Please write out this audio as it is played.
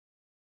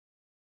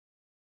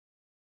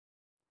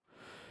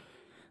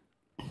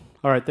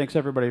All right, thanks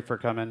everybody for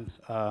coming.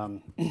 My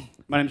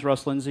name is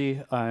Russ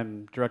Lindsay.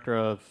 I'm Director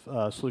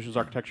of Solutions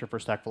Architecture for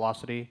Stack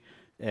Velocity,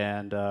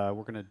 and we're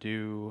going to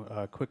do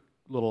a quick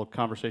little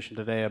conversation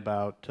today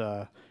about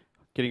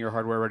getting your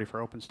hardware ready for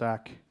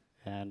OpenStack.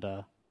 And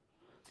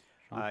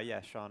Sean?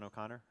 Yeah, Sean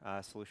O'Connor,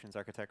 Solutions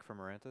Architect for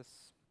Morantis.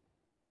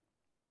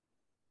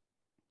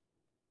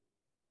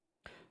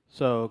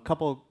 So a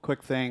couple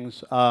quick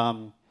things.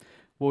 What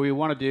we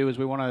want to do is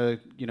we want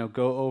to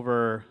go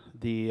over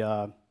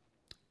the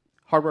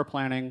hardware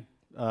planning,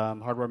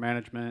 hardware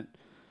management,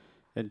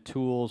 and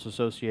tools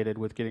associated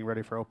with getting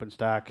ready for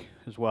OpenStack,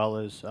 as well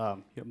as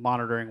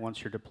monitoring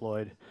once you're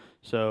deployed.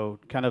 So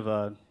kind of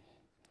a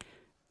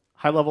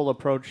high-level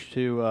approach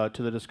to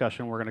the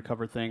discussion. We're going to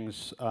cover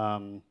things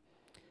not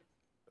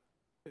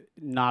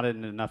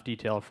in enough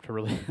detail to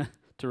really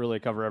to really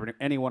cover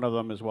any one of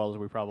them as well as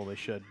we probably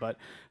should. But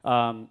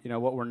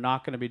what we're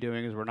not going to be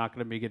doing is we're not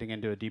going to be getting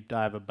into a deep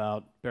dive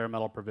about bare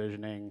metal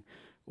provisioning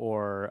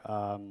or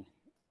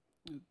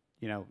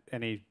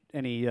any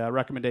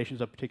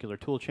recommendations of particular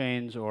tool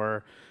chains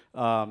or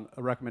a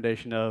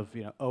recommendation of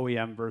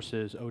OEM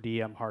versus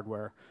ODM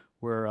hardware.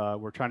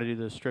 We're trying to do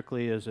this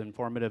strictly as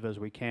informative as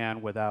we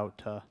can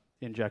without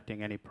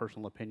injecting any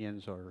personal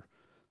opinions or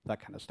that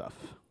kind of stuff.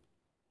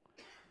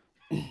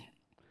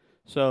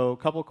 So a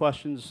couple of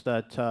questions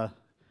that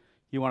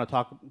you want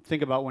to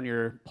think about when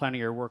you're planning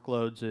your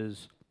workloads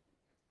is,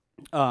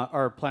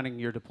 or planning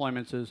your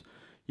deployments is,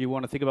 you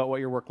want to think about what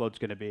your workload's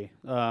going to be.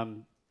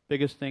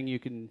 Biggest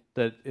thing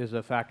that is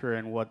a factor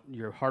in what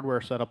your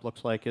hardware setup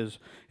looks like is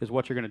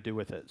what you're going to do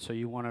with it. So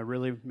you want to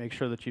really make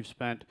sure that you've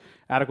spent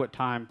adequate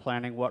time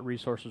planning what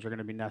resources are going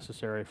to be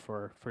necessary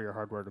for your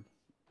hardware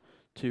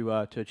to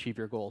achieve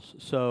your goals.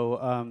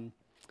 So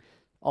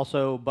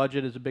also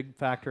budget is a big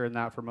factor in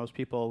that for most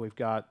people. We've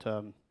got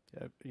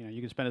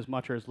you can spend as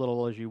much or as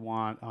little as you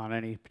want on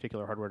any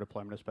particular hardware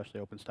deployment,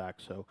 especially OpenStack.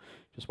 So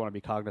just want to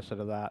be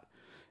cognizant of that.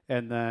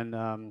 And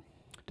then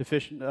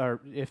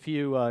if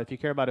you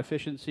care about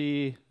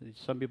efficiency,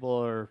 some people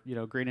are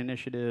green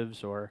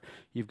initiatives, or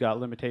you've got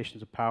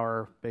limitations of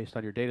power based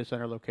on your data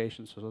center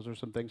location. So those are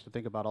some things to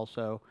think about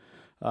also.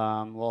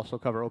 We'll also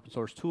cover open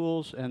source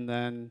tools, and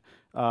then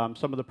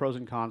some of the pros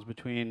and cons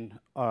between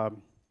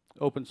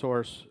open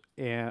source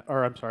and,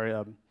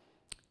 cloud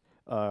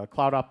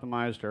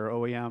optimized or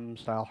OEM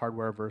style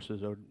hardware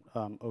versus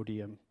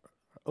OEM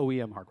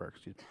hardware.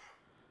 Excuse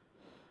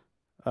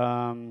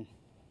me.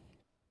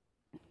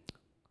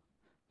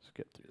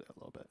 Get through that a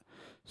little bit.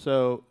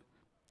 So,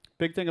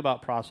 big thing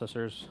about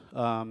processors.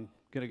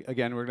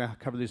 Again, we're going to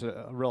cover these at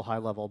a real high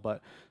level,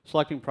 but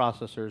selecting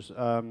processors.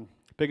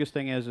 Biggest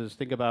thing is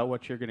think about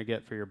what you're going to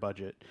get for your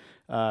budget.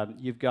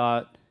 You've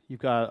got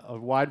a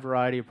wide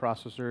variety of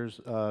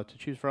processors to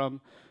choose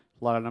from.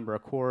 A lot of number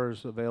of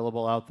cores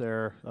available out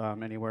there.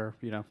 Anywhere,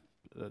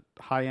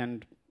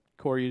 high-end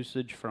core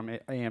usage from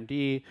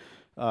AMD.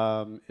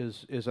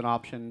 Is an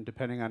option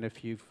depending on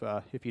if you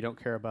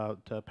don't care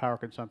about power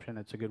consumption.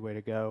 It's a good way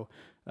to go,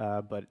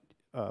 but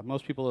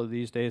most people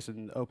these days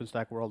in the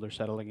OpenStack world are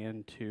settling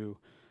into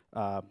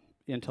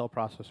Intel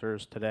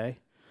processors today,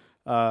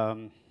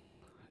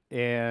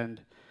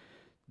 and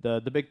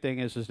the big thing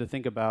is to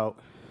think about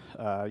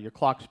your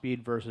clock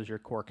speed versus your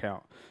core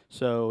count.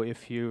 So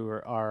if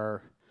you're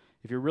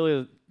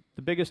really,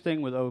 the biggest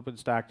thing with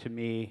OpenStack to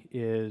me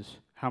is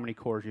how many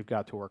cores you've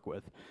got to work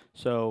with.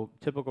 So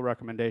typical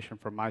recommendation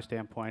from my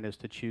standpoint is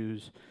to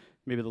choose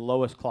maybe the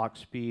lowest clock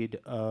speed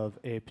of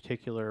a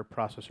particular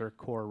processor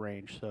core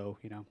range. So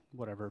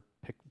whatever,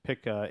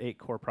 pick a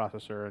 8-core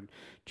processor and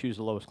choose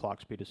the lowest clock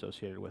speed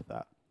associated with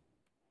that.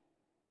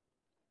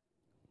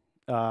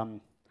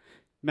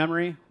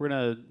 Memory, we're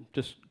going to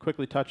just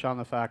quickly touch on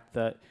the fact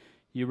that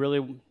you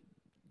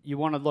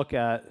want to look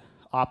at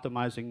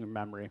optimizing your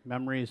memory.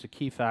 Memory is a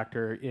key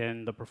factor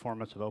in the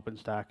performance of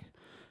OpenStack.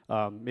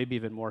 Maybe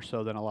even more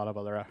so than a lot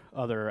of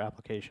other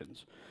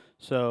applications.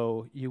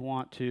 So you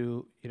want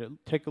to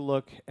take a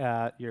look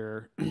at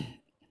your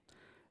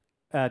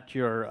at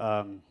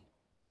your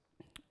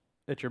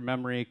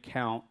memory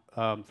count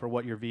for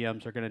what your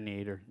VMs are going to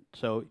need.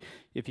 So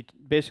if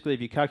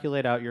you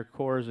calculate out your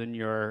cores and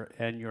your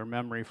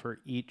memory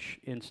for each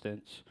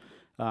instance,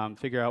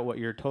 figure out what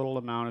your total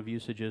amount of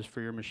usage is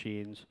for your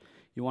machines.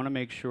 You want to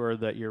make sure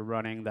that you're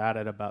running that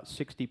at about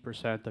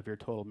 60% of your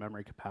total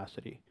memory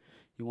capacity.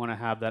 You want to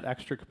have that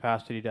extra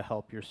capacity to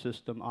help your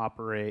system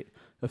operate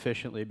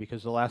efficiently,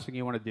 because the last thing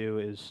you want to do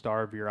is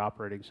starve your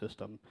operating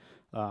system.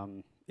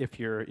 If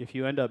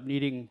you end up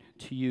needing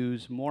to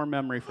use more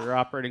memory for your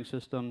operating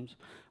systems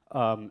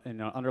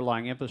and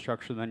underlying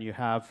infrastructure than you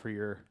have for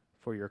your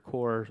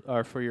core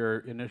or for your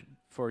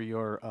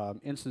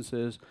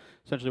instances,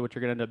 essentially what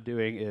you're going to end up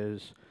doing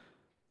is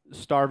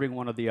starving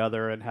one or the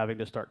other and having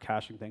to start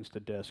caching things to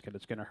disk, and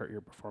it's going to hurt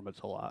your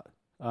performance a lot.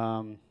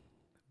 The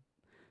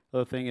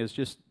other thing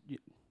is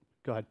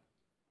go ahead.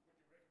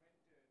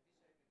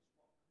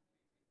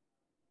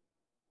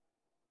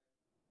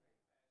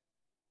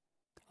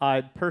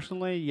 I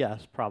personally,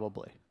 yes,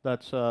 probably.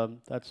 That's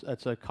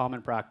a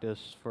common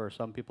practice for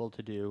some people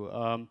to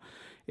do.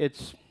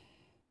 It's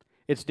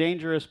it's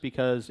dangerous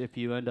because if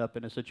you end up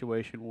in a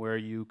situation where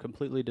you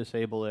completely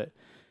disable it,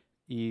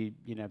 you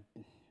know,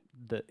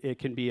 it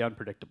can be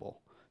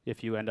unpredictable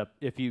if you end up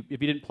if you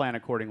didn't plan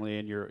accordingly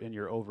and you're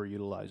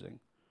overutilizing.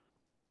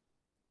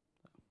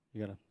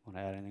 You gotta want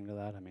to add anything to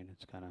that? I mean,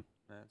 it's kind of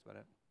That's about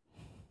it.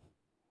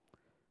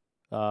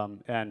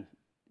 and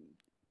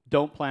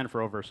don't plan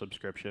for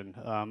oversubscription.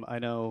 I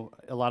know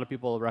a lot of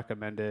people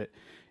recommend it.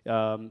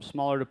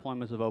 Smaller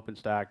deployments of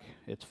OpenStack,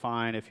 it's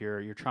fine if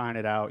you're trying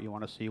it out. You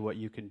want to see what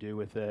you can do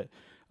with it.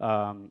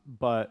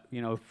 But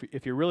you know,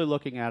 if you're really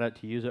looking at it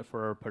to use it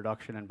for a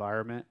production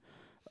environment,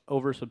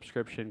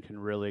 oversubscription can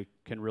really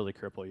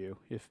cripple you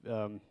if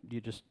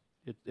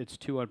it's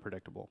too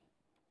unpredictable.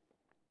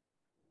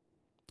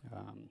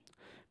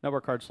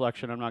 Network card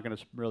selection, I'm not going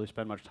to really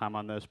spend much time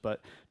on this,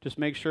 but just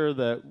make sure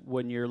that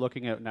when you're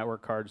looking at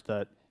network cards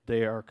that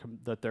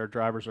that their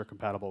drivers are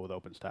compatible with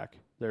OpenStack.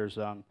 There's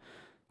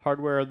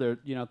hardware,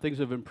 things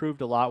have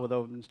improved a lot with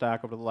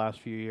OpenStack over the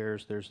last few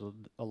years. There's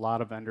a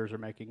lot of vendors are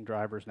making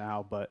drivers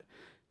now, but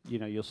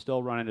you'll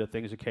still run into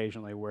things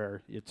occasionally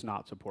where it's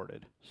not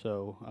supported.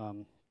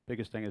 So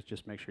biggest thing is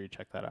just make sure you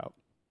check that out.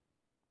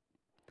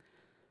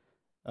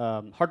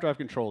 Hard drive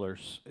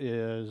controllers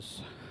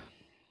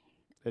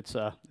it's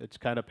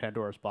kind of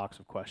Pandora's box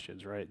of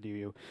questions, right? Do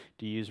you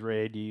use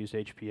RAID? Do you use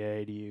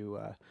HPA? Do you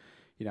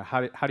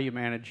how do you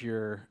manage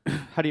your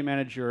how do you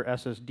manage your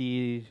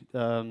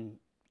SSD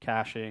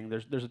caching?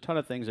 There's a ton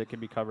of things that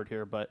can be covered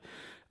here, but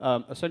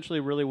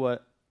essentially, really,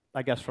 what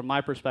I guess from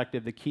my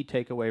perspective, the key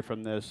takeaway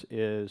from this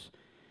is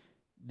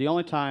the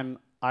only time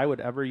I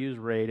would ever use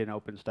RAID in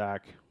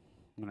OpenStack.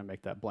 I'm going to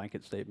make that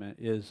blanket statement.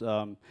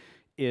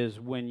 Is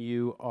when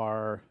you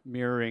are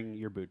mirroring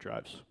your boot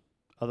drives.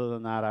 Other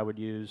than that, I would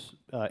use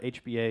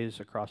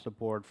HBAs across the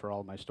board for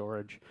all my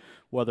storage,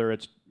 whether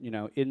it's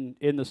in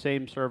the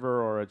same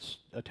server or it's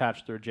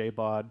attached through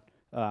JBOD.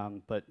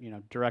 But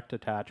direct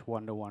attach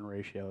 1-to-1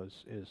 ratio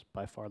is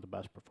by far the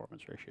best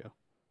performance ratio.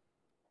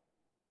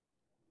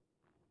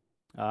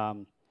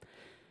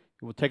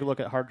 We'll take a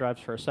look at hard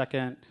drives for a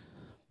second.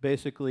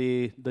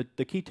 Basically,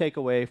 the key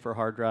takeaway for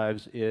hard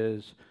drives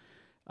is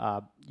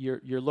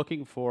you're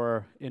looking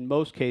for, in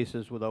most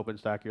cases with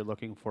OpenStack, you're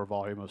looking for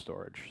volume of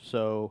storage.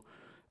 So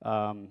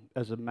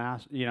as a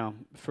mass,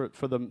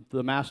 for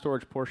the mass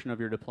storage portion of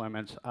your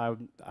deployments,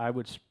 I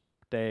would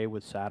stay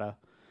with SATA.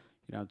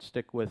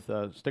 Stick with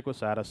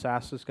SATA.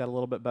 SAS has got a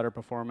little bit better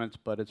performance,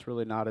 but it's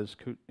really not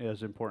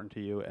as important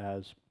to you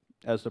as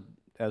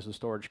the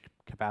storage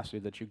capacity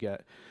that you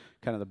get,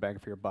 kind of the bang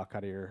for your buck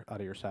out of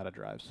your SATA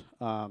drives.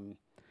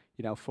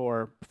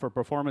 For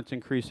performance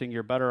increasing,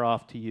 you're better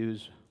off to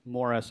use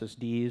more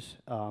SSDs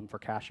for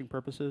caching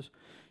purposes.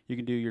 You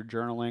can do your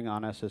journaling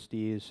on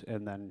SSDs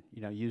and then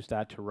use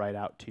that to write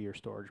out to your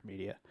storage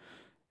media.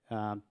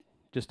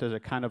 Just as a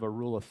kind of a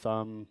rule of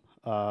thumb,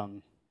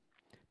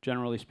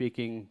 generally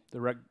speaking,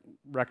 the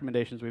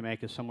recommendations we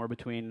make is somewhere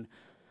between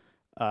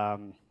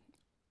 1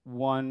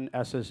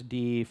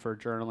 SSD for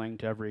journaling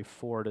to every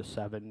 4 to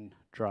 7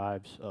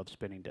 drives of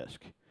spinning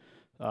disk.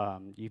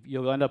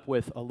 You'll end up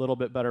with a little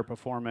bit better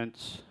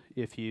performance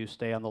if you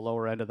stay on the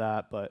lower end of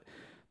that, but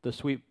the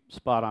sweet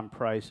spot on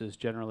price is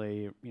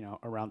generally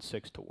around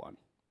 6-to-1.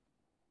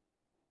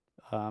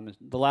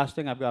 The last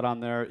thing I've got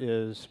on there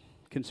is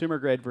consumer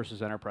grade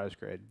versus enterprise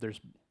grade. There's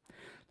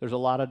a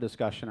lot of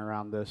discussion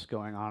around this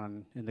going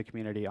on in the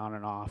community, on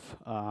and off.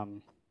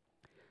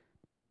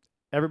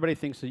 Everybody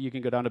thinks that you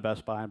can go down to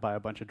Best Buy and buy a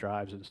bunch of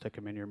drives and stick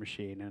them in your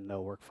machine and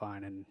they'll work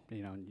fine, and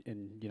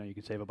you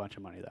can save a bunch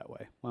of money that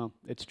way. Well,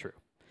 it's true.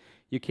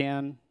 You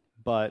can,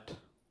 but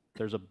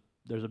there's a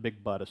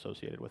big but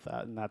associated with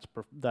that, and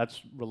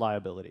that's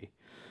reliability.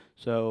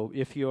 So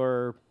if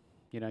you've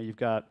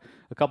got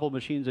a couple of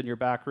machines in your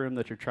back room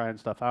that you're trying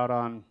stuff out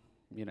on,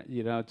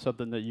 it's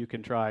something that you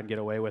can try and get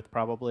away with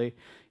probably.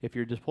 If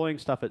you're deploying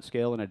stuff at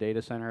scale in a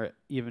data center,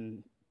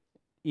 even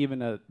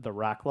at the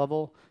rack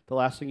level, the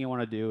last thing you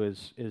want to do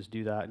is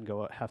do that and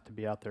have to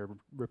be out there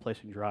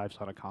replacing drives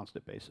on a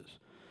constant basis.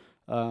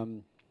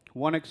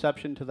 One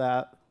exception to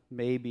that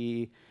may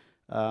be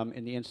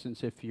in the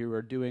instance if you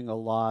are doing a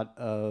lot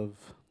of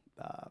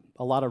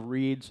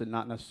reads and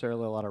not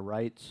necessarily a lot of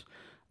writes.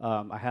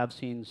 I have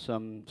seen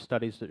some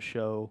studies that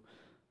show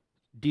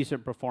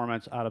decent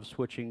performance out of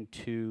switching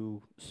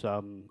to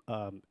some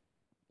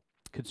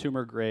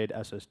consumer grade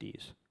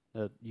SSDs.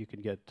 You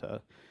can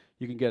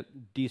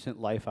get decent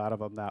life out of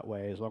them that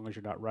way as long as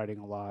you're not writing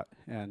a lot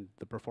and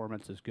the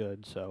performance is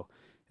good. So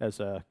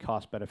as a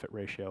cost benefit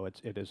ratio, it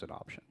is an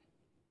option.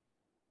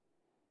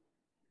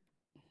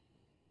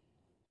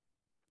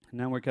 And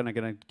then we're kind of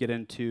going to get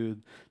into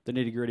the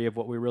nitty-gritty of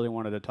what we really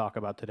wanted to talk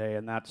about today,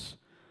 and that's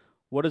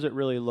what does it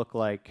really look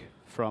like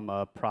from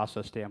a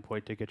process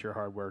standpoint to get your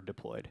hardware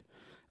deployed.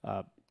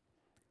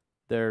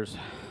 There's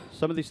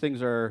some of these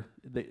things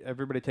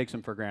everybody takes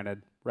them for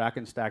granted. Rack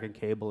and stack and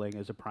cabling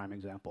is a prime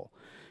example.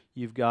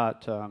 You've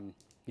got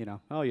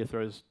you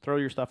throw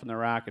your stuff in the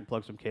rack and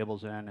plug some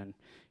cables in, and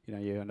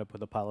you end up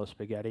with a pile of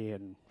spaghetti,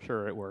 and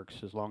sure, it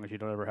works as long as you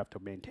don't ever have to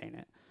maintain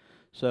it.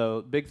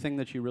 So big thing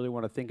that you really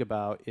want to think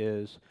about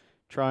is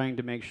trying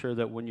to make sure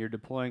that when you're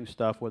deploying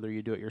stuff, whether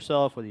you do it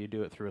yourself, whether you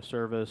do it through a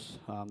service,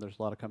 there's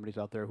a lot of companies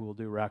out there who will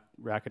do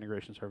rack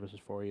integration services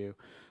for you.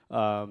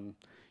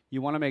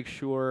 You want to make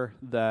sure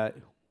that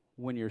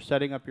when you're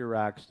setting up your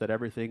racks, that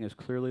everything is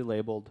clearly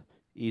labeled,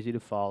 easy to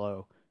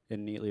follow,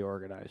 and neatly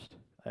organized.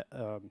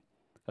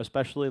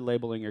 Especially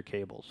labeling your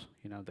cables.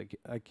 You know,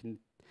 I can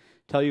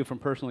tell you from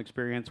personal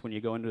experience, when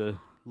you go into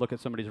look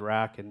at somebody's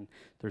rack and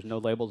there's no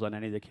labels on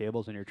any of the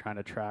cables, and you're trying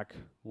to track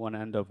one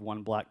end of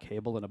one black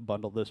cable in a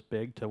bundle this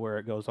big to where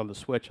it goes on the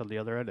switch on the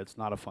other end, it's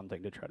not a fun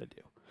thing to try to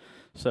do.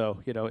 So,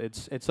 you know,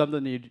 it's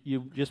something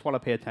you just want to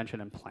pay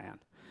attention and plan.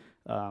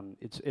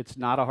 It's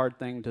not a hard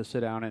thing to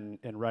sit down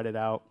and write it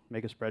out,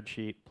 make a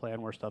spreadsheet,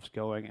 plan where stuff's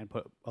going, and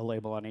put a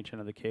label on each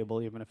end of the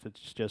cable, even if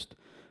it's just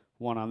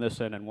one on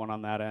this end and one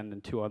on that end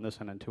and two on this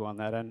end and two on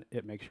that end.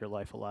 It makes your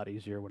life a lot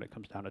easier when it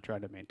comes down to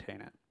trying to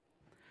maintain it.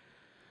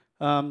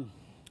 I'm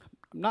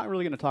not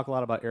really going to talk a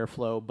lot about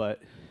airflow,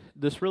 but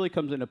this really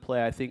comes into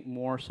play, I think,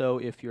 more so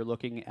if you're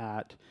looking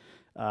at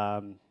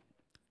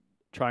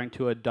trying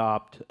to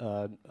adopt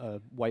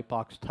a white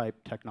box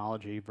type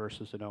technology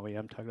versus an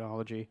OEM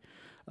technology.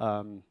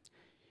 OEMs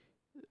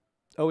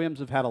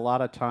have had a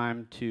lot of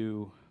time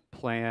to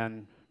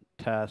plan,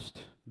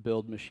 test,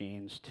 build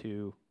machines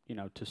to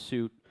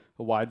suit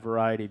a wide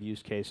variety of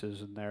use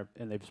cases, and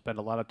they've spent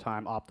a lot of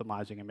time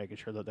optimizing and making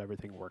sure that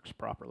everything works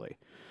properly.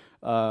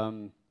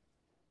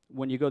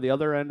 When you go the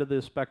other end of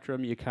the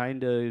spectrum, you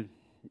kind of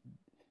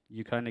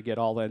get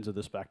all ends of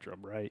the spectrum,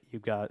 right?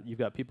 You've got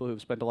people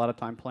who've spent a lot of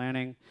time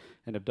planning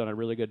and have done a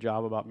really good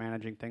job about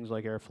managing things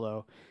like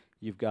airflow.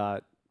 You've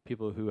got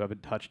people who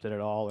haven't touched it at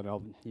all,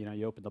 and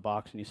you open the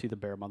box and you see the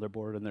bare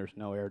motherboard and there's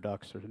no air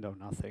ducts, there's no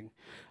nothing.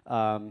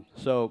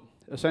 So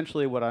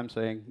essentially, what I'm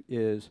saying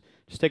is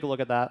just take a look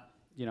at that.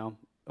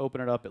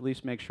 Open it up. At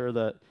least make sure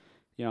that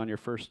on your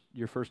first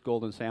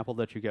golden sample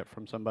that you get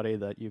from somebody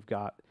that you've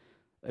got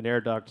an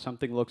air duct.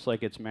 Something looks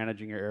like it's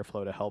managing your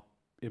airflow to help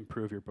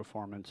improve your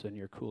performance and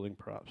your cooling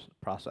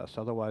process.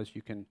 Otherwise,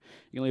 you can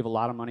leave a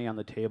lot of money on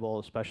the table,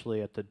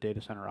 especially at the data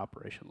center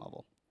operation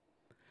level.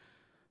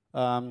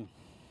 And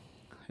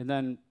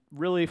then,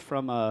 really,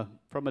 from a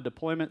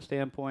deployment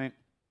standpoint,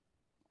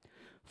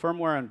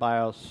 firmware and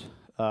BIOS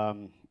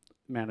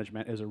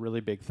management is a really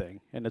big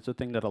thing, and it's a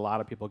thing that a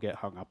lot of people get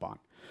hung up on.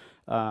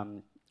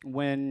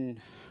 When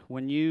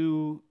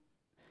you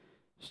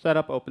set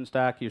up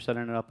OpenStack, you're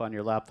setting it up on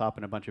your laptop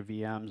and a bunch of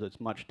VMs. It's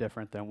much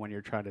different than when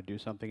you're trying to do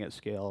something at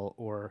scale,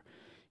 or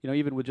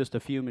even with just a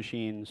few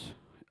machines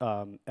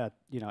at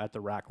the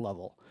rack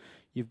level.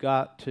 You've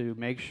got to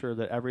make sure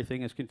that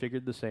everything is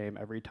configured the same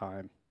every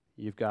time.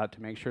 You've got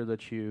to make sure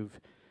that you've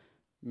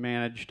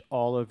managed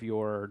all of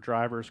your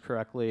drivers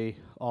correctly,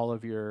 all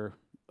of your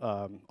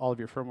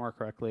firmware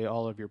correctly,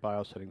 all of your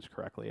BIOS settings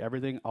correctly.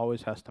 Everything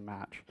always has to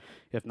match.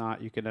 If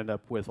not, you can end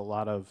up with a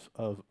lot of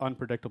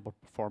unpredictable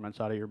performance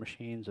out of your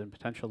machines and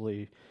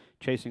potentially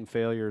chasing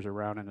failures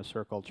around in a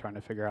circle trying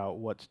to figure out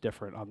what's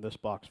different on this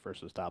box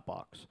versus that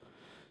box.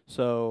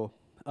 So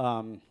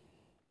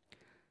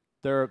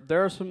there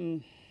are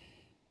some,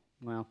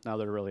 well, now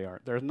there really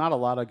aren't. There's not a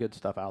lot of good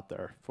stuff out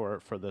there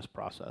for this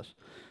process.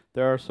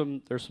 There's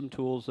some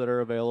tools that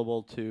are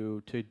available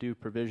to do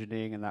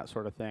provisioning and that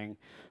sort of thing,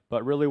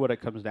 but really what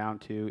it comes down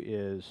to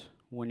is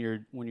when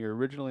you're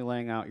originally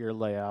laying out your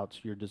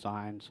layouts, your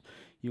designs,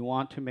 you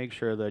want to make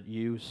sure that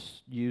you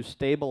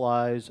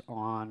stabilize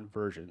on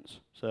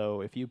versions.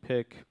 So if you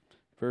pick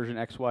version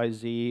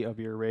XYZ of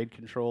your RAID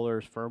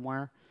controller's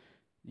firmware,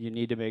 you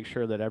need to make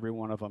sure that every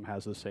one of them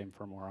has the same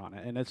firmware on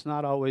it, and it's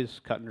not always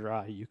cut and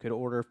dry. You could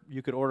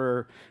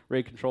order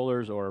RAID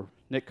controllers or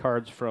NIC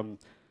cards from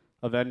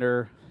a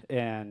vendor,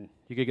 and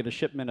you could get a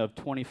shipment of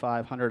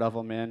 2,500 of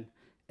them in,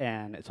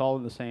 and it's all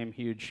in the same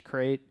huge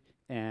crate,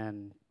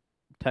 and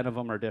 10 of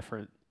them are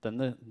different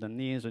than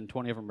these, and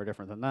 20 of them are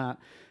different than that.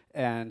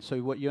 And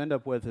so what you end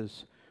up with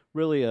is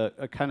really a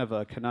kind of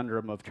a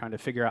conundrum of trying to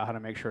figure out how to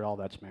make sure all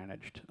that's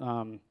managed.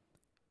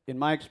 In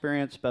my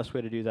experience, best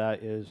way to do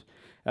that is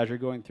as you're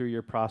going through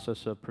your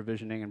process of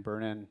provisioning and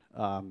burn-in,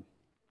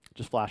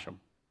 just flash them.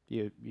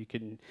 You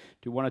can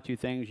do one of two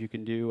things. You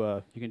can do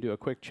a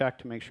quick check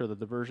to make sure that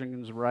the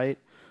version is right,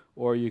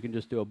 or you can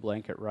just do a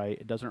blanket write.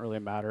 It doesn't really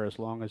matter as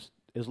long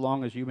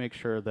as you make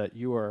sure that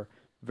you are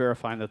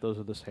verifying that those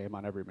are the same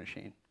on every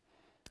machine.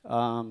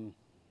 And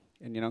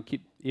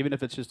even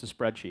if it's just a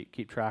spreadsheet,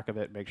 keep track of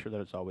it. Make sure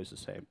that it's always the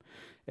same.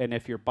 And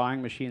if you're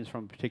buying machines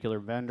from a particular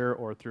vendor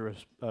or through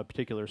a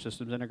particular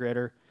systems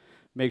integrator,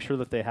 make sure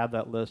that they have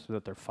that list and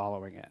that they're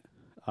following it.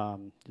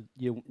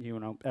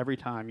 Every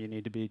time you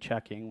need to be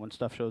checking when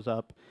stuff shows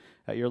up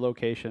at your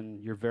location,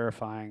 you're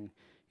verifying,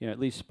 at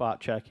least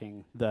spot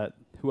checking that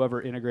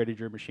whoever integrated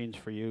your machines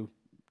for you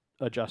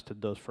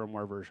adjusted those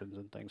firmware versions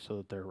and things so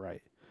that they're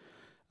right.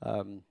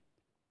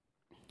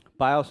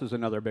 BIOS is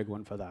another big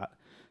one for that.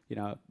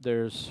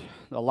 There's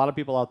a lot of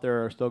people out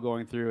there are still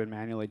going through and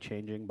manually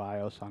changing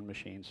BIOS on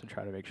machines to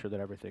try to make sure that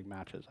everything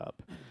matches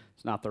up.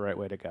 It's not the right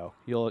way to go.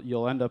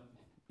 You'll end up,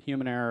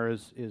 human error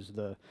is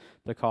the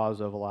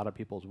cause of a lot of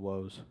people's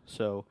woes.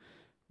 So,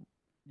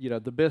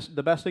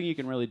 the best thing you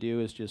can really do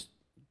is just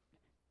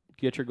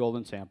get your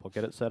golden sample,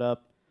 get it set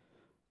up,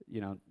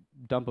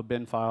 dump a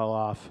bin file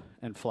off,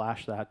 and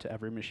flash that to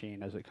every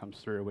machine as it comes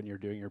through when you're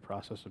doing your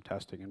process of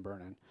testing and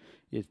burn-in.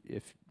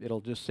 If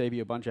it'll just save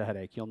you a bunch of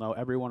headache. You'll know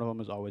every one of them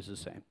is always the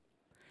same.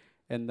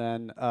 And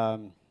then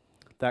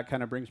that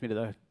kind of brings me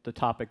to the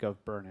topic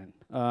of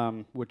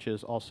burn-in, which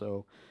is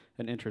also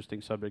an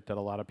interesting subject that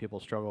a lot of people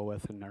struggle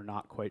with, and they're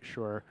not quite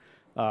sure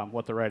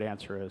what the right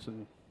answer is.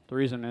 And the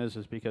reason is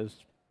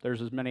because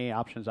there's as many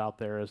options out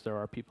there as there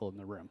are people in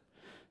the room.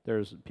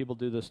 There's people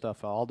do this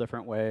stuff all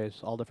different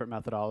ways, all different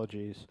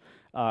methodologies.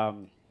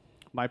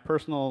 My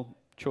personal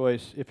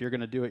choice, if you're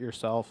going to do it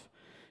yourself,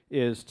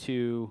 is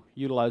to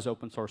utilize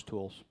open source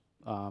tools.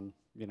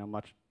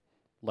 Much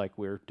like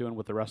we're doing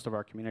with the rest of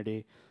our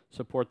community,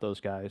 support those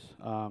guys.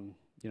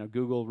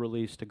 Google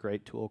released a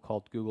great tool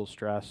called Google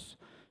Stress.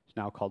 It's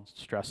now called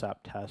Stress App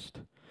Test.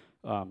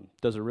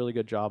 Does a really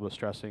good job of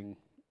stressing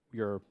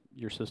your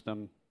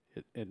system,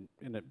 and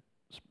it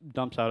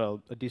dumps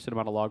out a decent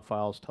amount of log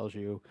files, tells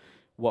you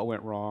what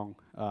went wrong.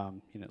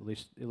 At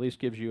least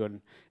gives you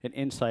an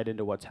insight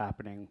into what's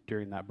happening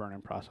during that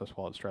burn-in process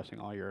while it's stressing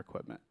all your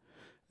equipment.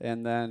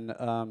 And then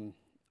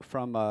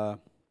from a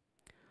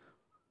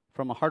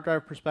hard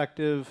drive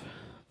perspective,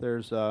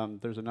 there's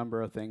a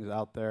number of things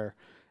out there.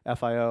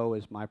 FIO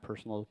is my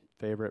personal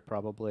favorite,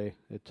 probably.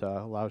 It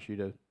allows you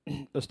to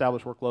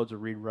establish workloads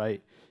of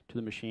read-write to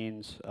the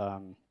machines.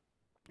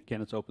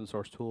 Again, it's an open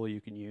source tool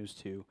you can use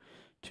to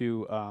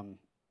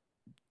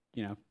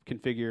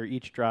configure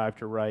each drive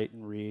to write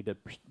and read a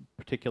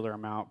particular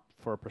amount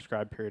for a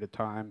prescribed period of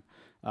time.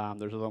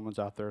 There's other ones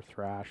out there,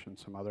 Thrash and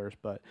some others,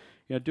 but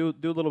do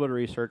a little bit of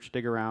research,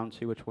 dig around,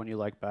 see which one you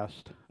like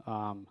best.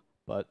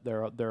 But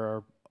there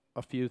are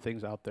a few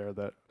things out there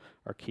that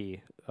are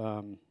key.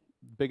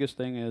 Biggest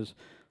thing is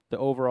the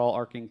overall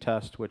arcing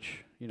test,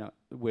 which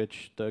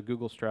the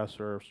Google Stress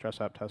or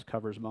Stress App Test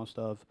covers most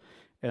of,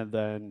 and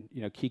then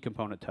key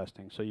component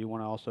testing. So you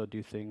want to also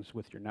do things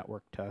with your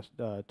network test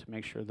to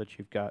make sure that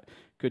you've got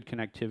good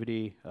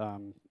connectivity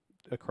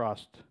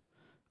across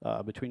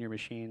between your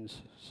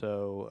machines.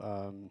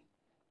 So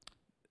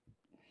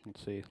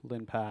let's see,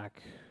 LinPack.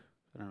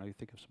 I don't know. You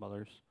think of some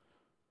others?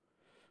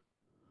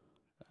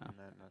 No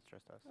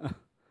stress test.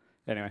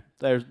 Anyway,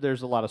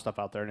 there's a lot of stuff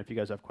out there, and if you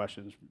guys have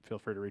questions, feel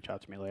free to reach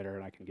out to me later,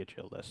 and I can get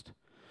you a list.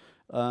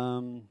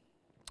 And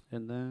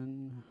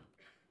then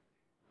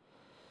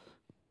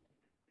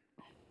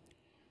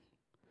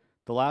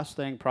the last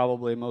thing,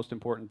 probably most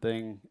important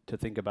thing to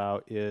think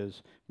about,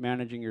 is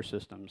managing your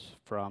systems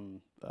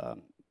from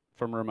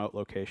remote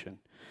location.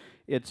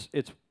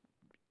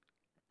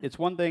 It's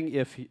one thing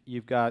if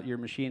you've got your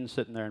machine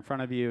sitting there in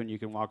front of you and you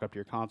can walk up to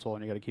your console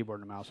and you got a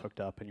keyboard and a mouse hooked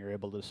up and you're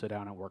able to sit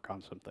down and work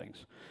on some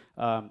things.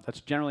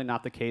 That's generally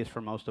not the case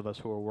for most of us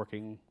who are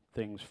working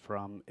things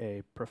from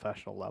a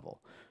professional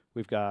level.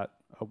 We've got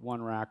a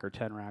 1 rack or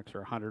 10 racks or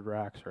 100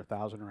 racks or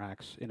 1,000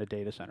 racks in a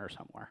data center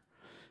somewhere.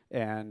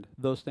 And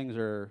those things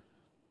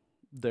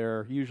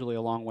they're usually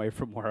a long way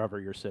from wherever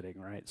you're sitting,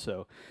 right?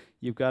 So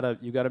you've got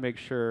to make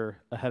sure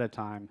ahead of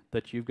time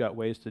that you've got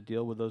ways to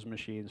deal with those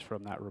machines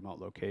from that remote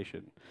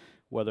location,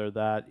 whether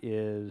that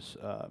is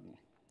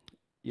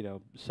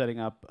setting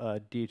up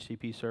a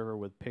DHCP server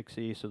with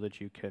Pixie so that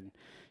you can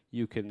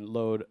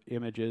load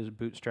images,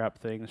 bootstrap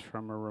things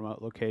from a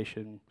remote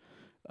location,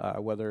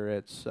 whether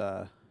it's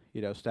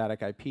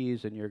static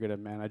IPs and you're going to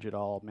manage it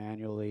all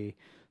manually.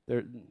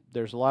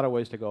 There's a lot of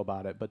ways to go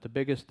about it, but the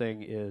biggest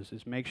thing is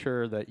make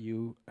sure that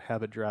you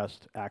have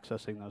addressed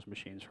accessing those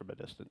machines from a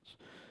distance.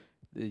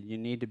 You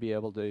need to be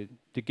able to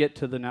get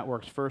to the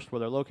networks first where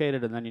they're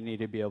located, and then you need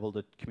to be able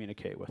to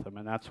communicate with them,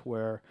 and that's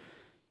where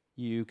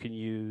you can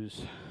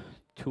use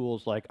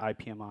tools like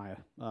IPMI.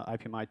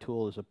 IPMI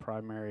tool is a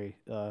primary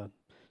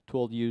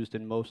tool used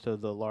in most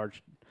of the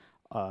large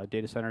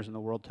data centers in the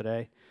world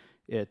today.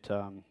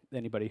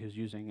 Anybody who's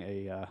using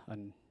a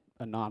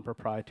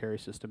non-proprietary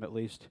system, at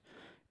least,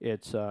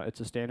 it's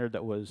a standard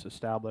that was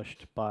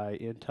established by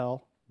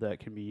Intel that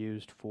can be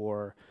used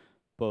for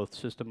both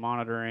system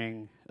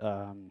monitoring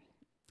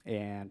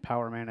and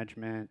power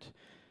management,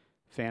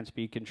 fan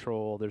speed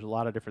control. There's a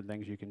lot of different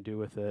things you can do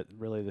with it.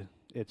 Really,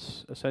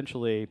 it's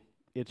essentially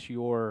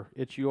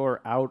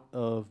your out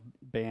of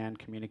band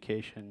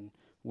communication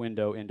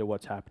window into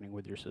what's happening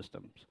with your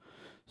systems.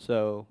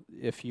 So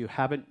if you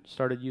haven't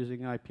started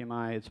using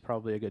IPMI, it's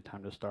probably a good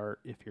time to start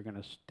if you're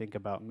going to think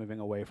about moving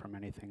away from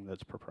anything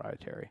that's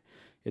proprietary.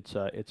 It's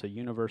a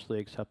universally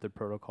accepted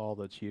protocol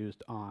that's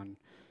used on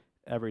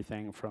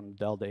everything from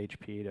Dell to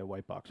HP to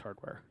white box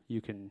hardware.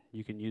 You can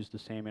use the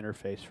same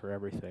interface for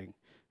everything,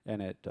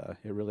 and it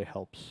really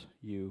helps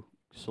you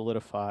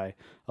solidify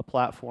a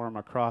platform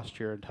across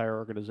your entire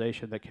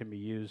organization that can be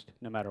used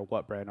no matter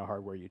what brand of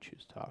hardware you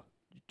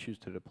choose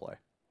to deploy.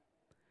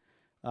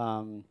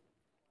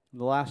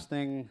 The last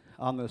thing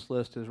on this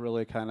list is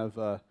really kind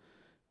of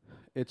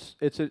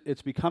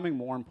it's becoming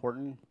more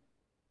important,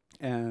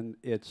 and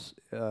it's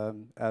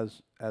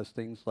as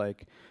things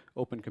like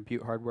open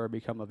compute hardware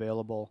become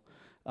available,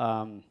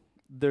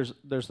 there's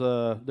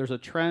a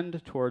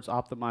trend towards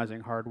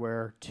optimizing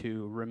hardware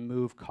to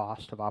remove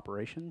cost of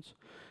operations,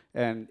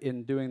 and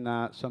in doing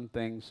that, some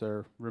things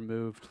are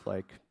removed,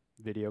 like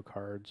video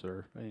cards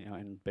or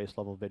and base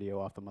level video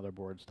off the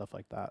motherboard, stuff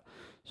like that.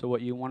 So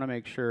what you want to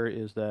make sure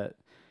is that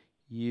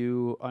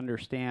you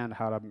understand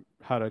how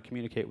to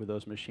communicate with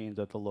those machines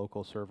at the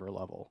local server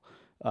level.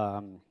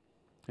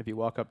 If you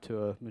walk up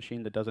to a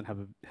machine that doesn't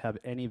have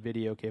any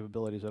video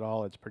capabilities at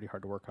all, it's pretty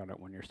hard to work on it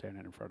when you're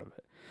standing in front of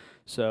it.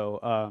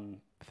 So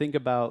think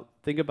about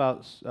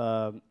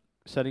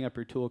setting up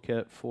your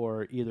toolkit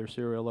for either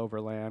serial over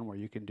LAN, where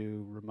you can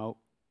do remote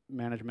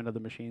management of the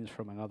machines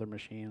from another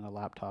machine, a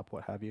laptop,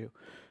 what have you,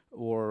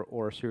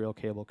 or serial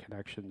cable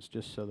connections,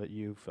 just so that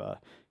you've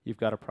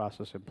got a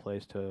process in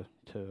place to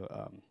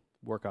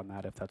work on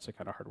that if that's the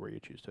kind of hardware you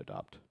choose to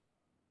adopt.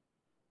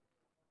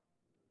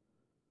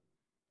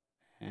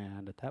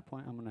 And at that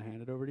point, I'm going to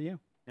hand it over to you.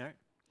 All right.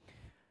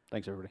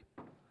 Thanks, everybody.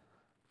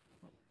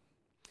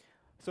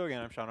 So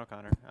again, I'm Sean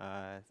O'Connor.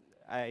 I'm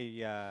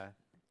going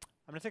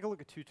to take a look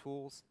at two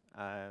tools.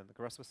 Like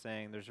Russ was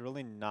saying, there's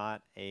really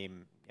not a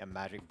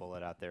magic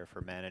bullet out there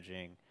for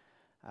managing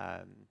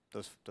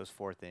those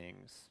four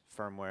things: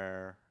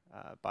 firmware,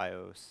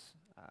 BIOS,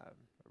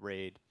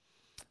 RAID.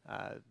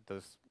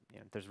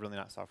 There's really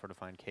not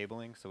software-defined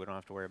cabling, so we don't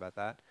have to worry about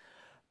that.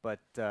 But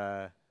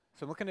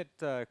so I'm looking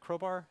at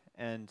Crowbar,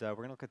 and we're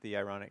going to look at the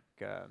Ironic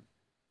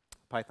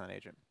Python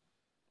agent.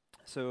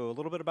 So a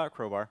little bit about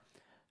Crowbar.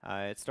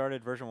 It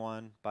started version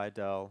 1 by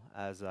Dell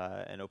as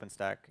an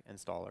OpenStack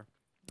installer.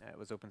 It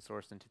was open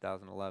sourced in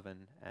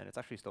 2011, and it's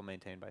actually still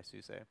maintained by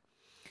SUSE.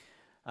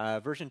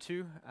 Version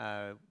 2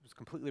 was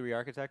completely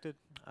re-architected,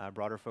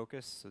 broader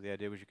focus. So the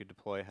idea was you could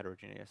deploy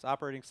heterogeneous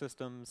operating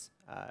systems,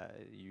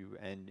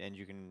 and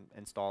you can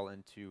install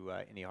into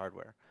any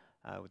hardware,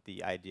 with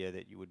the idea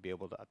that you would be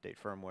able to update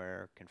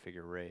firmware,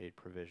 configure RAID,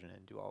 provision,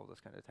 and do all of those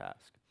kind of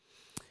tasks.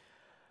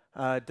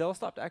 Dell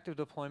stopped active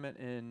deployment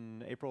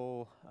in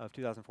April of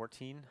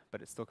 2014,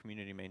 but it's still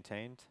community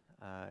maintained.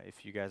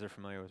 If you guys are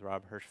familiar with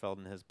Rob Hirschfeld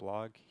and his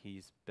blog,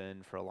 he's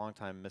been for a long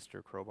time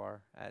Mr.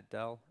 Crowbar at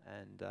Dell,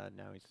 and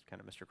now he's kind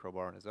of Mr.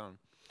 Crowbar on his own.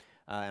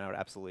 And I would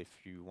absolutely,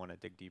 if you want to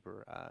dig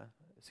deeper,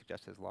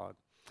 suggest his log.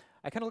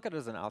 I kind of look at it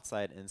as an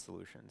outside-in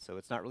solution, so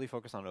it's not really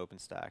focused on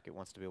OpenStack. It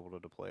wants to be able to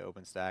deploy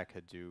OpenStack,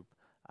 Hadoop,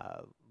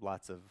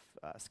 lots of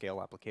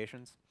scale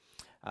applications.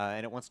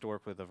 And it wants to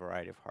work with a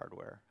variety of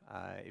hardware.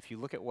 If you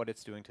look at what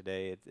it's doing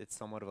today, it's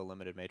somewhat of a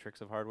limited matrix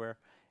of hardware.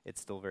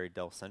 It's still very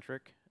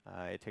Dell-centric.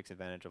 It takes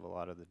advantage of a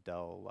lot of the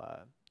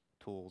Dell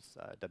tools,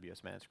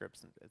 WS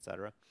manuscripts, et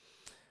cetera.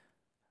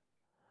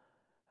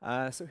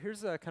 So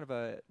here's a kind of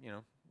a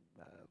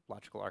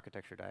logical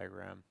architecture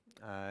diagram.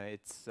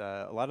 It's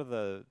a lot of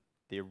the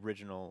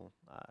original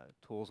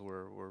tools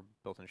were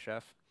built in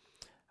Chef.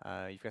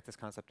 You've got this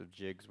concept of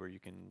jigs where you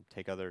can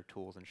take other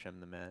tools and shim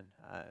them in,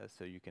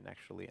 so you can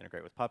actually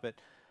integrate with Puppet.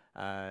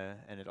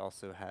 And it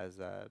also has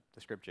the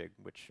script jig,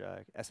 which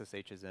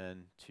SSH is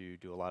in to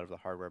do a lot of the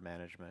hardware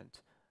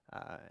management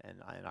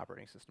and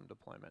operating system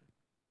deployment.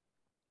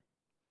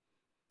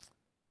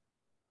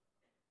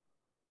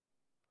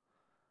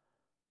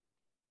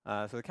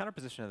 So the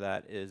counterposition of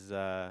that is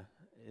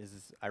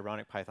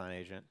Ironic Python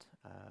agent.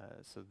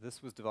 So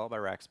this was developed by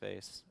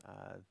Rackspace.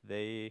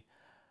 They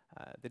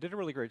did a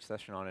really great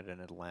session on it in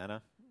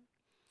Atlanta.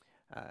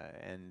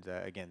 And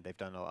again, they've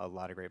done a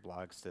lot of great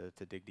blogs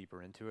to dig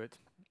deeper into it.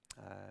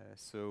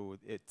 So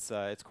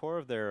it's core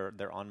of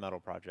their on-metal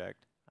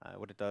project.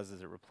 What it does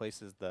is it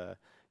replaces the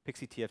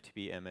Pixie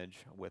TFTP image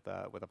with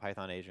a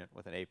Python agent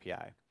with an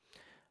API.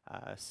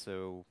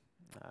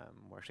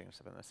 We're actually going to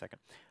step in a second.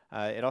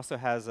 It also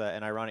has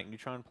an Ironic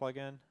Neutron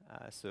plugin.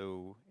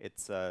 So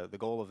it's the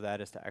goal of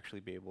that is to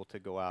actually be able to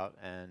go out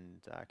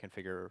and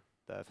configure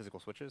the physical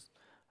switches.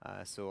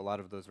 So a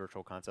lot of those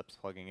virtual concepts,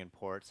 plugging in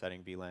ports,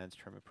 setting VLANs,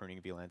 pruning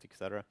VLANs,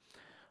 etc.,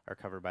 are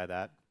covered by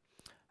that.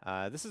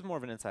 This is more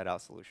of an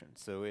inside-out solution.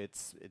 So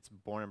it's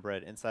born and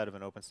bred inside of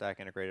an OpenStack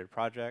integrated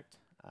project.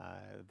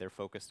 They're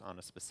focused on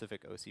a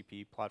specific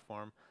OCP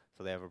platform,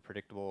 so they have a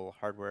predictable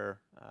hardware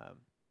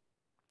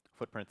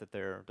footprint that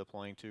they're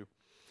deploying to.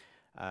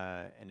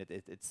 And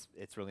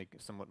it's really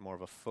somewhat more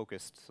of a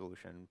focused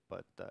solution,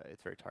 but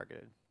it's very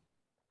targeted.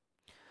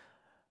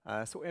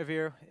 So what we have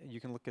here, you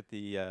can look at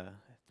the,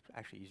 it's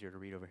actually easier to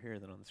read over here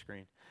than on the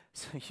screen.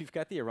 So you've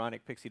got the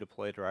Ironic Pixie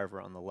deploy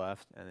driver on the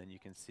left, and then you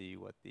can see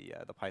what the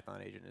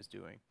Python agent is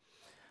doing.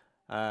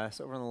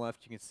 So over on the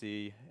left, you can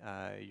see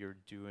you're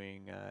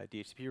doing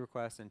DHCP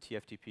requests and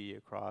TFTP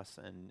across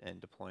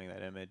and deploying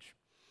that image,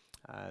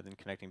 then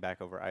connecting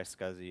back over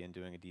iSCSI and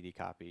doing a DD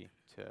copy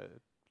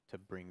to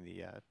bring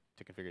the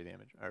to configure the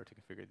image or to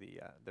configure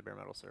the bare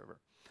metal server.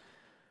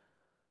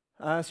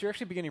 So you're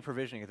actually beginning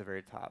provisioning at the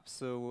very top.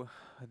 So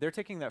they're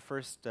taking that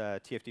first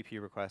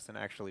TFTP request and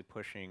actually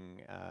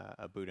pushing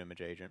a boot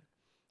image agent.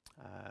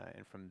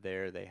 And from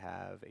there, they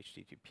have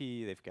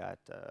HTTP. They've got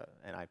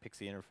an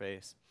iPixie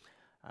interface.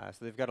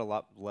 So they've got a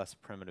lot less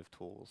primitive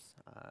tools.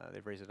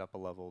 They've raised it up a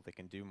level. They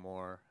can do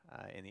more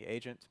in the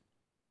agent.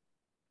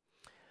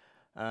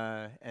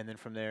 And then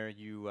from there,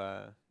 you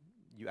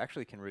you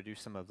actually can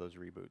reduce some of those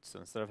reboots. So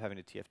instead of having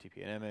to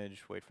TFTP an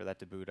image, wait for that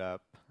to boot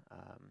up,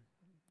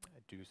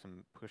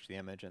 push the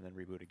image and then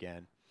reboot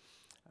again,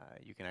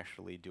 you can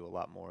actually do a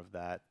lot more of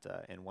that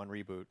in one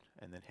reboot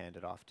and then hand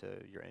it off to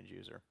your end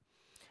user.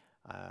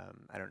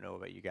 I don't know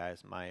about you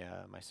guys, my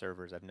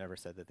servers, I've never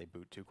said that they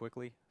boot too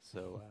quickly,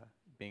 so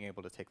being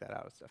able to take that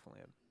out is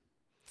definitely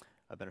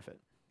a benefit.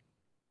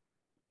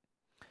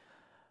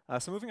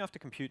 So moving off to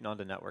compute and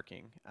onto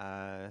networking.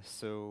 I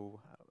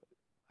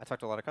talked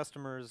to a lot of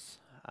customers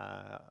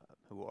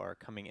who are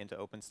coming into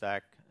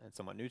OpenStack and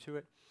somewhat new to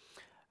it.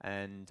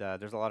 And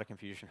there's a lot of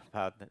confusion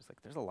about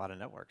there's a lot of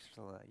networks.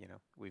 There's a lot,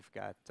 we've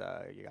got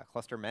you got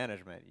cluster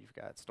management, you've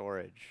got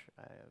storage,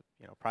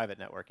 private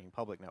networking,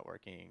 public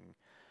networking,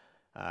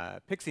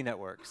 Pixie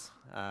networks.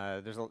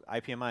 There's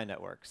IPMI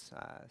networks.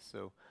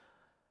 So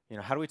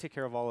how do we take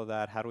care of all of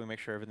that? How do we make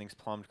sure everything's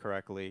plumbed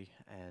correctly?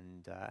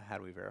 And how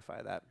do we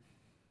verify that?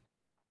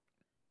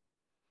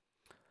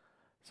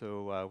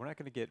 So we're not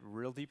going to get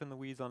real deep in the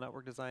weeds on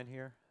network design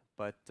here.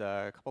 But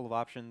a couple of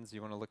options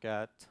you want to look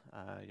at.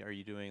 Are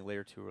you doing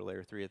layer 2 or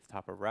layer 3 at the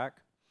top of rack?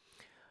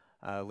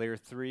 Layer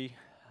 3,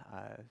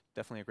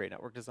 definitely a great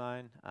network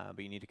design, but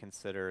you need to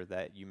consider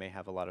that you may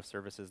have a lot of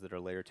services that are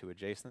layer 2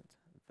 adjacent,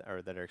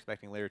 or that are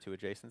expecting layer 2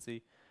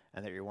 adjacency,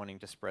 and that you're wanting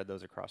to spread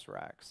those across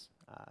racks.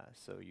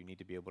 So you need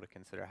to be able to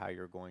consider how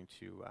you're going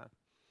to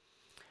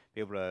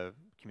be able to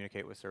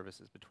communicate with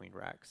services between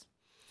racks.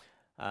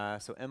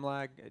 So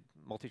MLAG,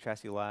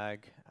 multi-chassis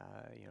lag,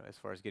 as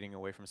far as getting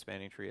away from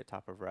spanning tree at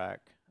top of rack,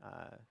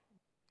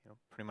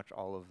 pretty much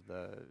all of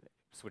the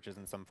switches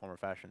in some form or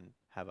fashion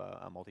have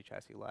a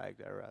multi-chassis lag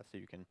there, so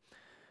you can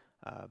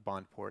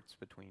bond ports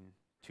between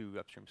two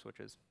upstream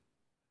switches.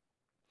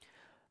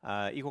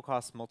 Equal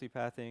cost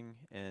multipathing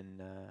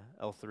in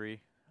L3.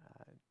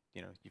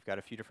 You've got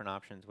a few different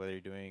options, whether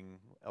you're doing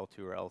L2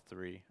 or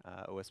L3,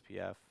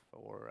 OSPF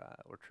or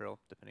Trill,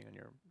 depending on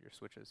your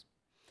switches.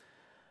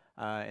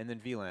 And then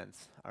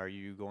VLANs. Are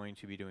you going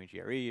to be doing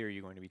GRE? Are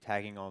you going to be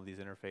tagging all of these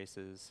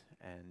interfaces?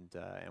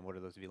 And what are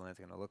those VLANs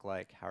going to look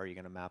like? How are you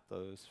going to map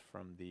those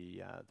from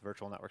the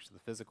virtual networks to the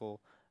physical?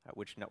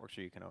 Which networks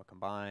are you going to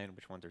combine?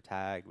 Which ones are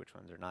tagged? Which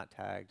ones are not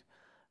tagged?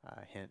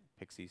 Hint,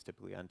 Pixie's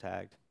typically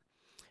untagged.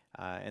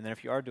 And then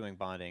if you are doing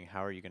bonding,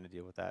 how are you going to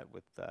deal with that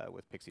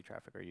with Pixie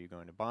traffic? Are you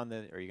going to bond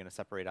it? Are you going to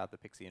separate out the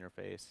Pixie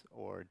interface?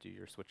 Or do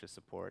your switches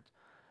support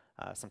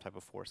some type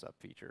of force-up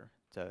feature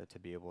to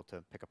be able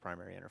to pick a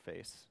primary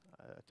interface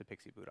to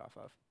Pixie boot off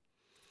of?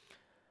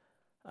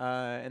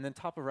 And then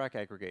top of rack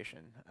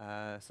aggregation.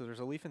 So there's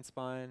a leaf and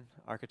spine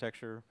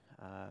architecture.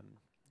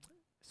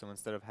 So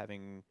instead of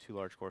having two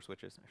large core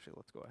switches, actually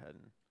let's go ahead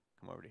and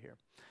come over to here.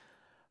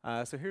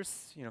 So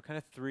here's kind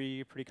of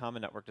three pretty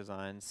common network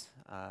designs.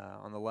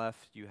 On the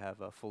left, you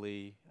have a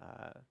fully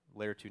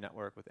layer 2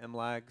 network with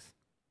MLAGs.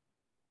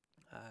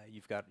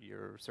 You've got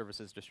your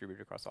services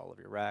distributed across all of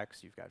your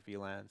racks. You've got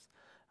VLANs,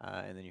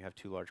 and then you have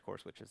two large core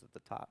switches at the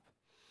top.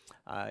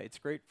 It's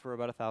great for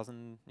about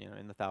 1,000,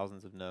 in the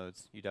thousands of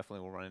nodes. You definitely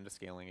will run into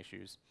scaling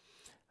issues.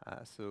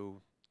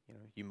 So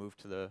you move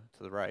to the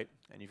right,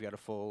 and you've got a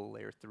full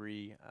layer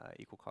 3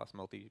 equal cost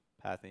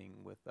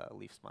multi-pathing with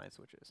leaf spine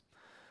switches.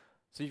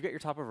 So you've got your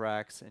top of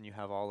racks, and you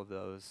have all of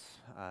those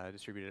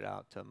distributed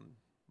out to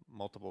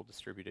multiple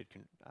distributed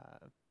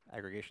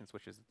aggregation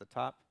switches at the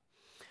top.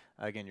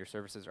 Again, your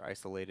services are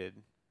isolated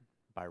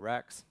by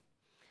racks.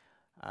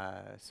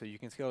 So you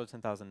can scale to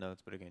 10,000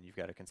 nodes, but again, you've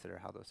got to consider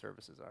how those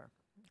services are.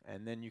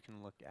 And then you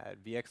can look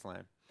at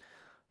VXLAN.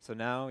 So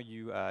now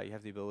you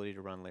have the ability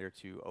to run layer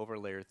 2 over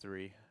layer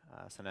 3.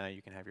 So now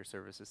you can have your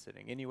services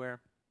sitting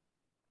anywhere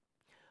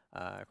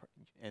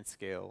and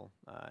scale.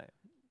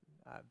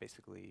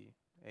 Basically,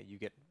 you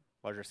get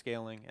larger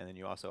scaling, and then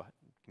you also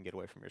can get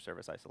away from your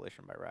service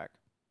isolation by rack.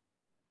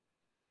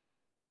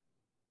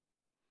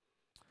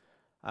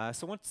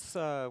 So once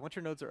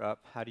your nodes are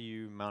up, how do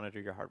you monitor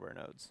your hardware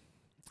nodes?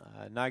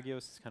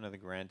 Nagios is kind of the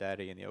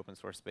granddaddy in the open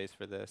source space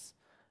for this.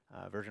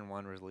 Version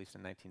 1 was released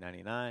in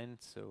 1999,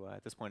 so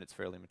at this point it's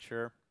fairly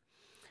mature.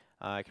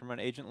 It can run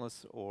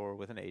agentless or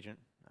with an agent.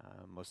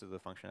 Most of the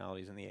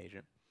functionality is in the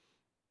agent.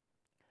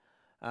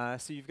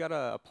 So you've got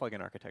a plugin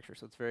architecture,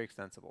 so it's very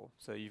extensible.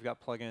 So you've got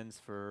plugins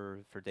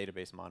for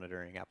database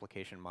monitoring,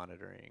 application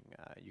monitoring.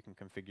 You can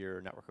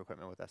configure network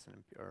equipment with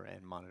SNMP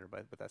and monitor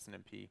with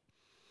SNMP.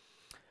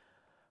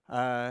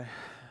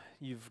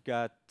 You've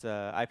got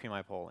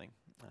IPMI polling,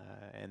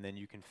 and then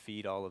you can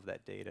feed all of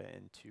that data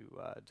into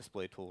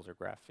display tools or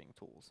graphing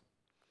tools.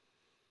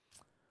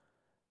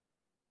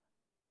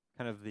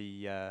 Kind of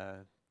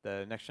the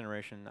next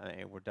generation,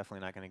 we're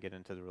definitely not going to get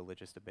into the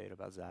religious debate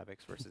about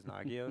Zabbix versus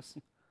Nagios.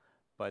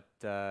 But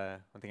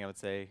one thing I would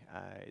say,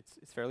 it's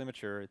fairly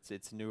mature.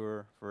 It's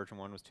newer. Version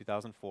 1 was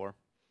 2004.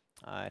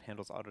 It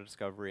handles auto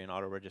discovery and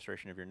auto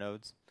registration of your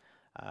nodes,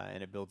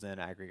 and it builds in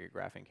aggregate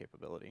graphing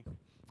capability.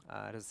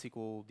 It has a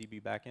SQL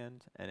DB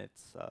backend, and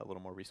it's a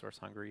little more resource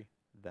hungry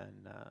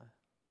than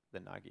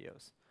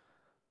Nagios.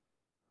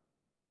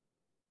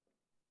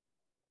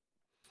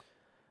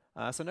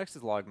 So next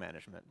is log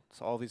management.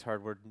 So all these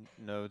hardware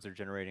nodes are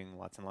generating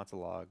lots and lots of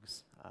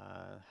logs.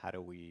 How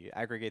do we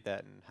aggregate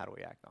that and how do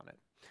we act on it?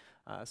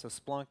 So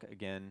Splunk,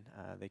 again,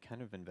 they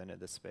kind of invented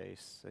this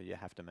space, so you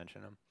have to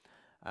mention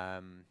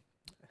them.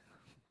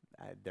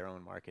 Their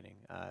own marketing.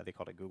 They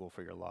called it Google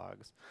for your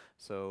logs.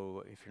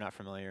 So if you're not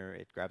familiar,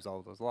 it grabs all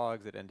of those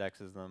logs, it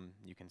indexes them,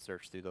 you can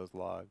search through those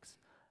logs.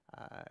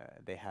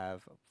 They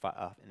have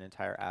an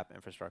entire app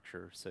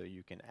infrastructure, so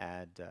you can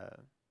add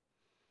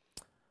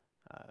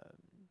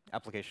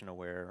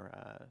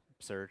application-aware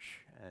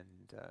search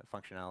and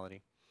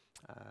functionality.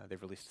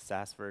 They've released a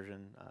SaaS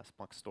version,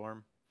 Splunk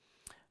Storm,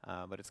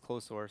 but it's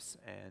closed source,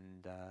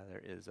 and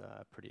there is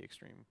a pretty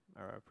extreme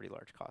or a pretty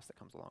large cost that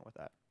comes along with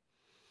that.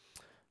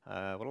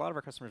 What a lot of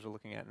our customers are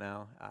looking at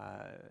now,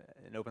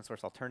 an open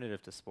source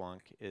alternative to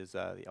Splunk, is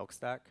the Elk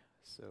Stack.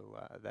 So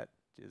that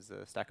is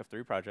a stack of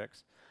 3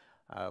 projects.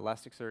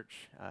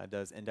 Elasticsearch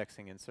does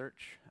indexing and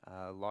search.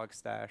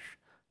 Logstash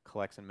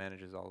collects and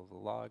manages all of the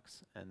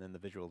logs, and then the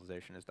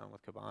visualization is done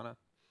with Kibana.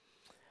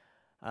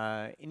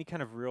 Any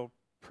kind of real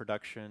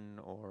production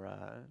or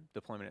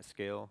deployment at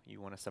scale,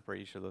 you want to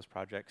separate each of those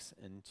projects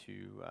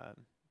into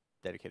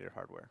dedicated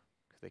hardware,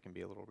 because they can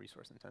be a little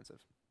resource intensive.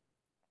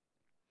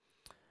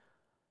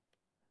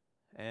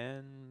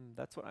 And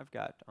that's what I've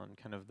got on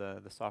kind of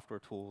the software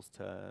tools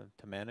to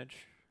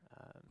manage.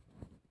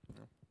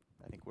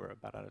 I think we're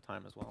about out of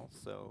time as well,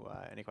 so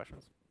any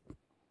questions?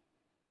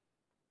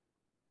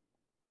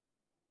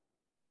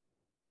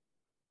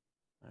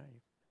 All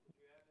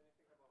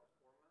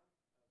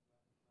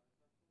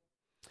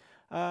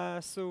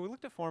right. So we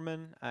looked at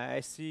Foreman. I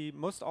see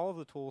most all of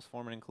the tools,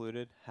 Foreman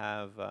included,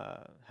 have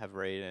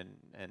RAID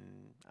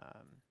and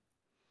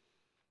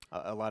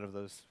a lot of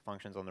those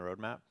functions on the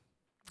roadmap.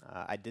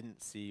 I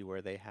didn't see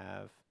where they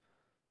have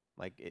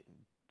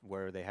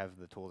where they have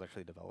the tools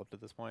actually developed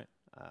at this point,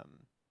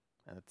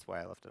 and that's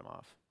why I left them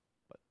off.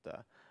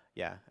 But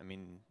yeah, I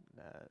mean,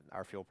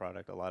 our fuel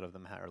product, a lot of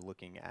them are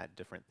looking at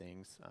different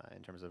things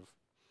in terms of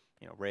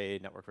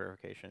RAID, network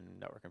verification,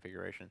 network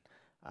configuration.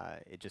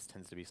 It just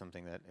tends to be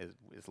something that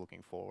is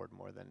looking forward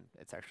more than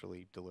it's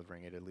actually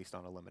delivering it, at least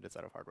on a limited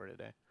set of hardware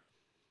today.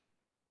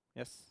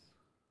 Yes?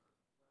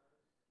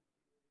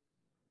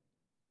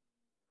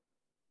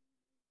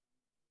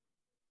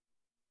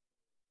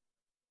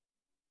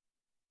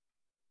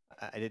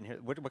 I didn't hear.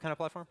 What kind of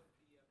platform?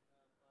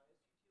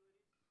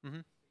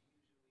 Mm-hmm.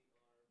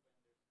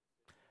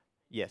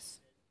 Yes.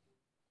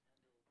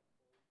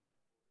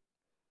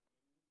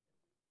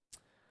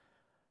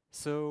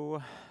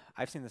 So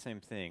I've seen the same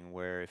thing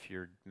where if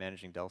you're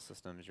managing Dell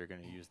systems, you're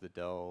going to use the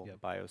Dell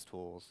BIOS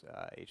tools.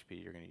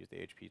 HP, you're going to use the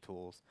HP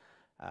tools.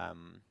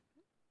 Um,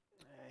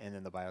 and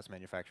then the BIOS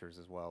manufacturers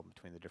as well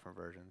between the different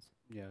versions.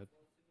 Yeah.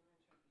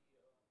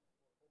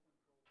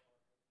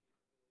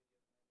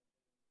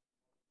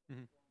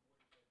 Mm-hmm.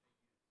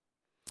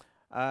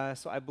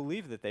 So I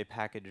believe that they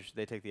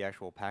take the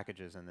actual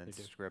packages and then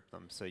script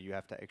them. So you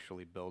have to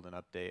actually build an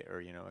update or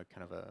a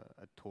kind of a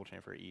tool chain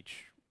for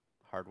each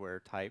hardware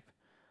type,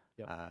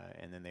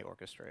 and then they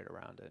orchestrate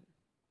around it.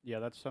 Yeah,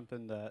 that's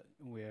something that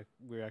we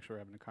actually were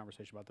having a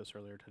conversation about this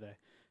earlier today.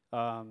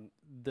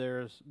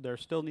 There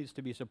still needs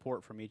to be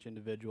support from each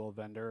individual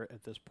vendor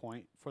at this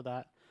point for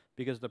that,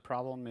 because the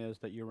problem is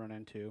that you run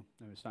into,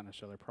 and it's not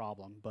necessarily a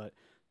problem, but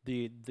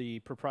the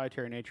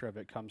proprietary nature of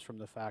it comes from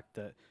the fact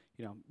that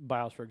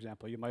BIOS, for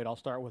example, you might all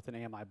start with an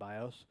AMI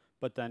BIOS,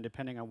 but then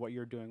depending on what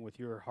you're doing with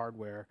your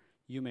hardware,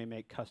 you may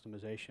make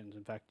customizations.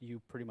 In fact,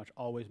 you pretty much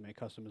always make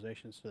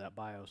customizations to that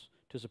BIOS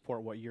to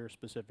support what you're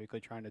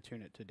specifically trying to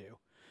tune it to do.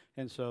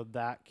 And so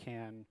that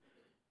can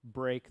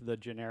break the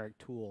generic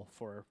tool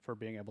for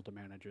being able to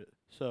manage it.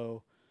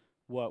 So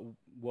what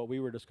we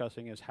were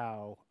discussing is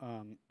how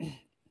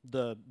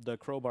the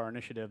Crowbar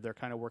initiative, they're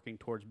kind of working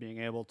towards being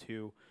able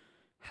to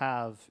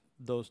have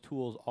those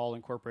tools all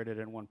incorporated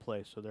in one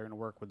place. So they're going to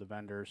work with the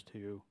vendors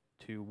to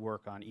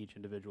work on each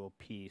individual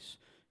piece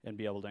and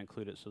be able to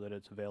include it so that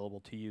it's available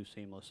to you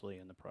seamlessly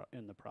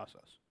in the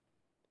process.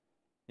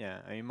 Yeah,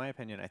 I mean, in my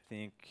opinion, I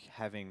think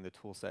having the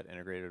tool set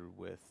integrated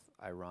with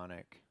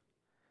Ironic,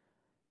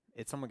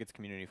 if someone gets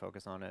community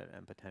focus on it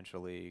and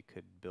potentially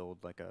could build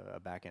like a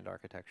back-end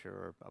architecture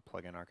or a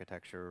plug-in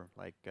architecture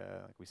like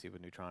we see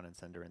with Neutron and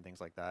Sender and things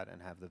like that,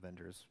 and have the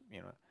vendors,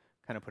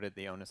 kind of put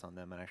the onus on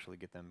them and actually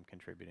get them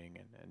contributing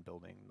and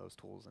building those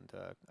tools into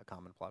a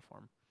common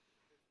platform.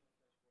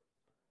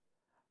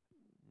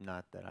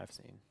 Not that I've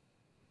seen.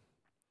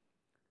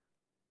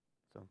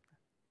 So,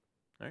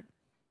 all right.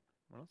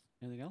 What else?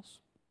 Anything else?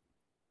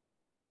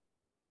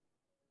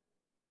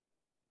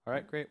 All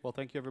right, great. Well,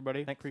 thank you,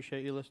 everybody. Thanks.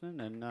 Appreciate you listening,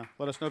 and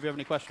let us know if you have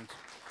any questions.